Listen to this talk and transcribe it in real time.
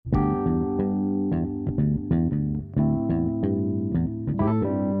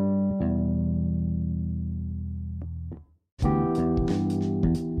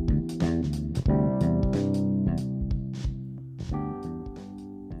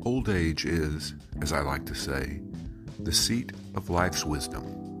Old age is, as I like to say, the seat of life's wisdom.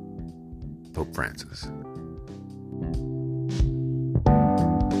 Pope Francis.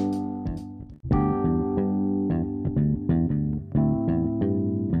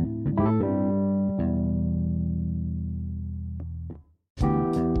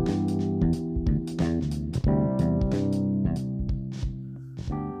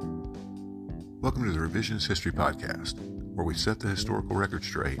 Welcome to the Revisionist History Podcast, where we set the historical record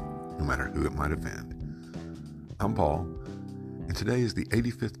straight, no matter who it might offend. I'm Paul, and today is the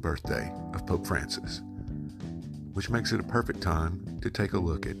 85th birthday of Pope Francis, which makes it a perfect time to take a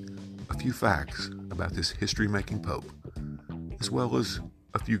look at a few facts about this history-making Pope, as well as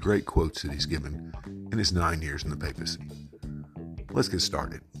a few great quotes that he's given in his 9 years in the papacy. Let's get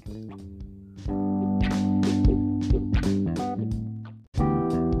started.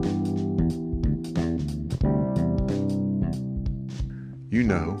 You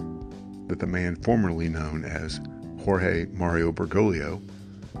know that the man formerly known as Jorge Mario Bergoglio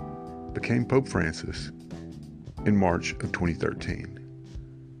became Pope Francis in March of 2013.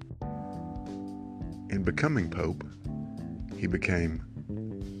 In becoming Pope, he became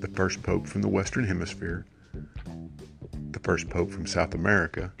the first Pope from the Western Hemisphere, the first Pope from South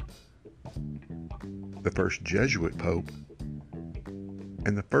America, the first Jesuit Pope,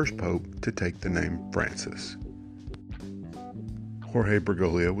 and the first Pope to take the name Francis. Jorge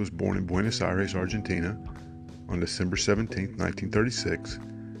Bergoglio was born in Buenos Aires, Argentina, on December 17, 1936,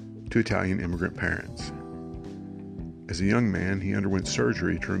 to Italian immigrant parents. As a young man, he underwent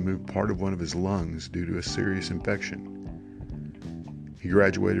surgery to remove part of one of his lungs due to a serious infection. He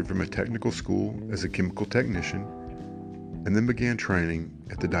graduated from a technical school as a chemical technician and then began training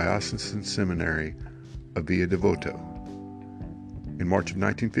at the Diocesan Seminary of Villa Devoto. In March of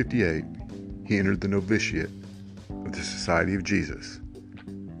 1958, he entered the novitiate of the Society of Jesus,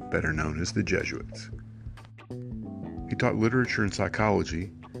 better known as the Jesuits. He taught literature and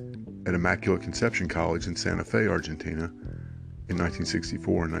psychology at Immaculate Conception College in Santa Fe, Argentina in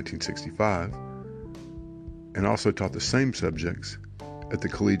 1964 and 1965, and also taught the same subjects at the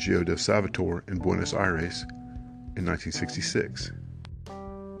Colegio del Salvator in Buenos Aires in 1966.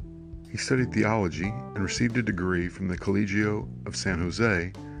 He studied theology and received a degree from the Colegio of San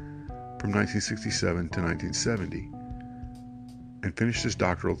Jose from 1967 to 1970, and finished his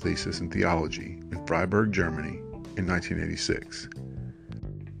doctoral thesis in theology in Freiburg, Germany in 1986.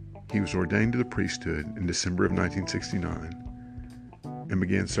 He was ordained to the priesthood in December of 1969 and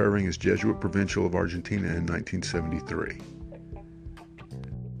began serving as Jesuit Provincial of Argentina in 1973.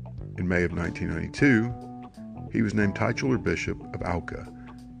 In May of 1992, he was named titular Bishop of Auca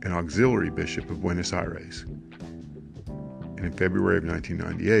and Auxiliary Bishop of Buenos Aires. And in February of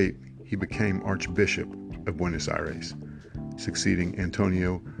 1998, he became Archbishop of Buenos Aires, succeeding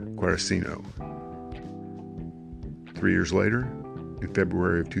Antonio Guarasino. 3 years later, in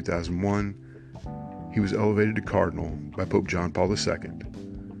February of 2001, he was elevated to Cardinal by Pope John Paul II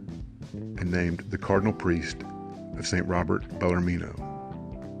and named the Cardinal Priest of St. Robert Bellarmino.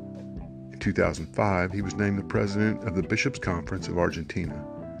 In 2005, he was named the President of the Bishops' Conference of Argentina,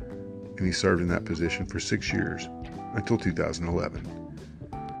 and he served in that position for 6 years, until 2011.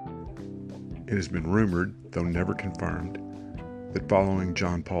 It has been rumored, though never confirmed, that following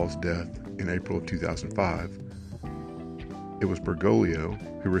John Paul's death in April of 2005, it was Bergoglio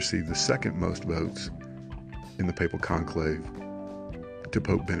who received the second most votes in the papal conclave to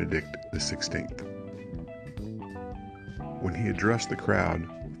Pope Benedict XVI. When he addressed the crowd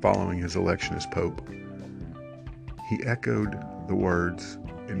following his election as Pope, he echoed the words,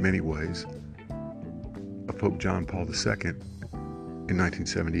 in many ways, of Pope John Paul II in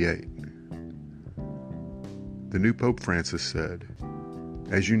 1978. The new Pope Francis said,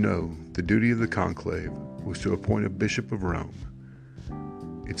 "As you know, the duty of the conclave was to appoint a bishop of Rome.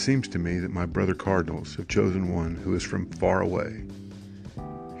 It seems to me that my brother cardinals have chosen one who is from far away.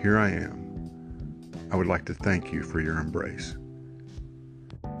 Here I am. I would like to thank you for your embrace."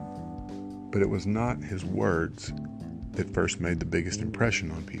 But it was not his words that first made the biggest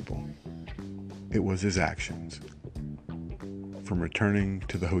impression on people. It was his actions. From returning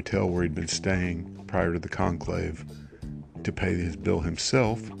to the hotel where he'd been staying prior to the conclave to pay his bill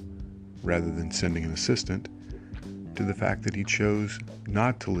himself rather than sending an assistant, to the fact that he chose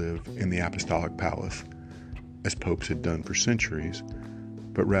not to live in the apostolic palace as popes had done for centuries,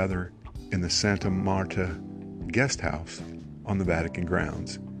 but rather in the Santa Marta guest house on the Vatican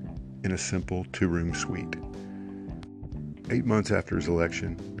grounds in a simple 2-room suite. 8 months after his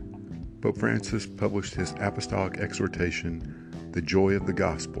election, Pope Francis published his apostolic exhortation, The Joy of the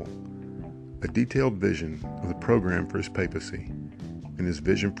Gospel, a detailed vision of the program for his papacy, in his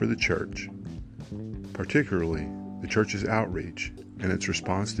vision for the church, particularly the church's outreach and its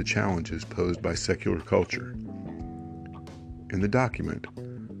response to challenges posed by secular culture. In the document,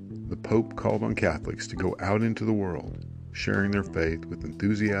 the Pope called on Catholics to go out into the world, sharing their faith with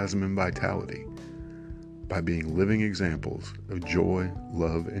enthusiasm and vitality, by being living examples of joy,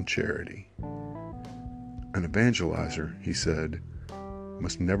 love, and charity. An evangelizer, he said,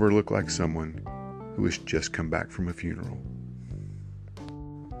 must never look like someone who has just come back from a funeral.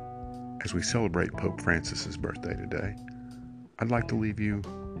 As we celebrate Pope Francis's birthday today, I'd like to leave you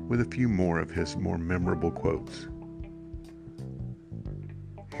with a few more of his more memorable quotes.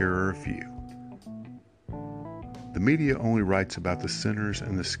 Here are a few. The media only writes about the sinners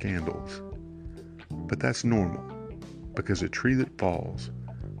and the scandals, but that's normal, because a tree that falls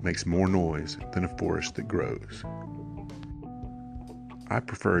makes more noise than a forest that grows. I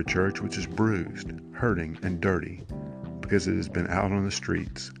prefer a church which is bruised, hurting, and dirty because it has been out on the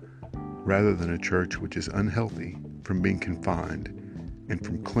streets, rather than a church which is unhealthy from being confined and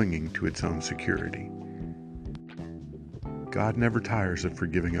from clinging to its own security. God never tires of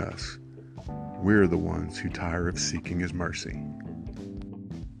forgiving us. We're the ones who tire of seeking His mercy.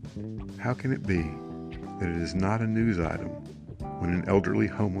 How can it be that it is not a news item when an elderly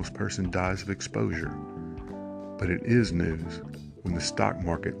homeless person dies of exposure, but it is news when the stock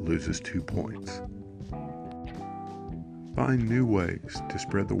market loses 2 points? Find new ways to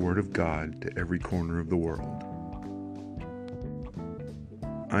spread the word of God to every corner of the world.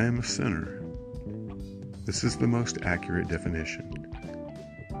 I am a sinner. This is the most accurate definition.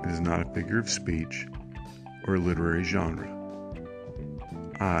 It is not a figure of speech or a literary genre.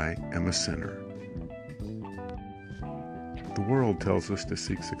 I am a sinner. The world tells us to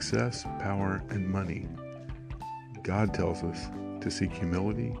seek success, power, and money. God tells us to seek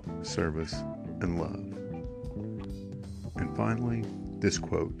humility, service, and love. And finally, this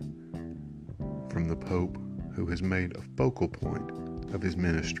quote from the Pope, who has made a focal point of his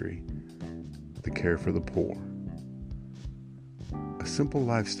ministry, the care for the poor. A simple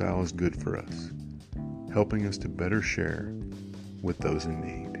lifestyle is good for us, helping us to better share with those in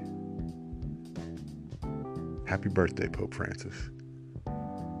need. Happy birthday, Pope Francis.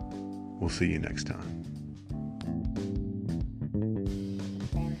 We'll see you next time.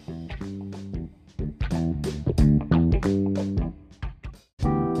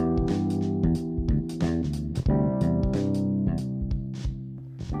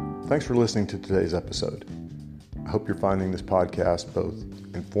 Thanks for listening to today's episode. I hope you're finding this podcast both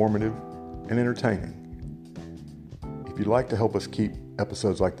informative and entertaining. If you'd like to help us keep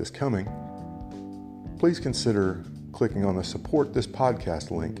episodes like this coming, please consider clicking on the Support This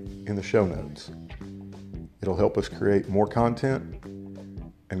Podcast link in the show notes. It'll help us create more content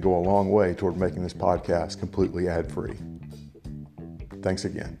and go a long way toward making this podcast completely ad-free. Thanks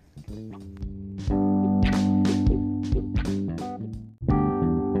again.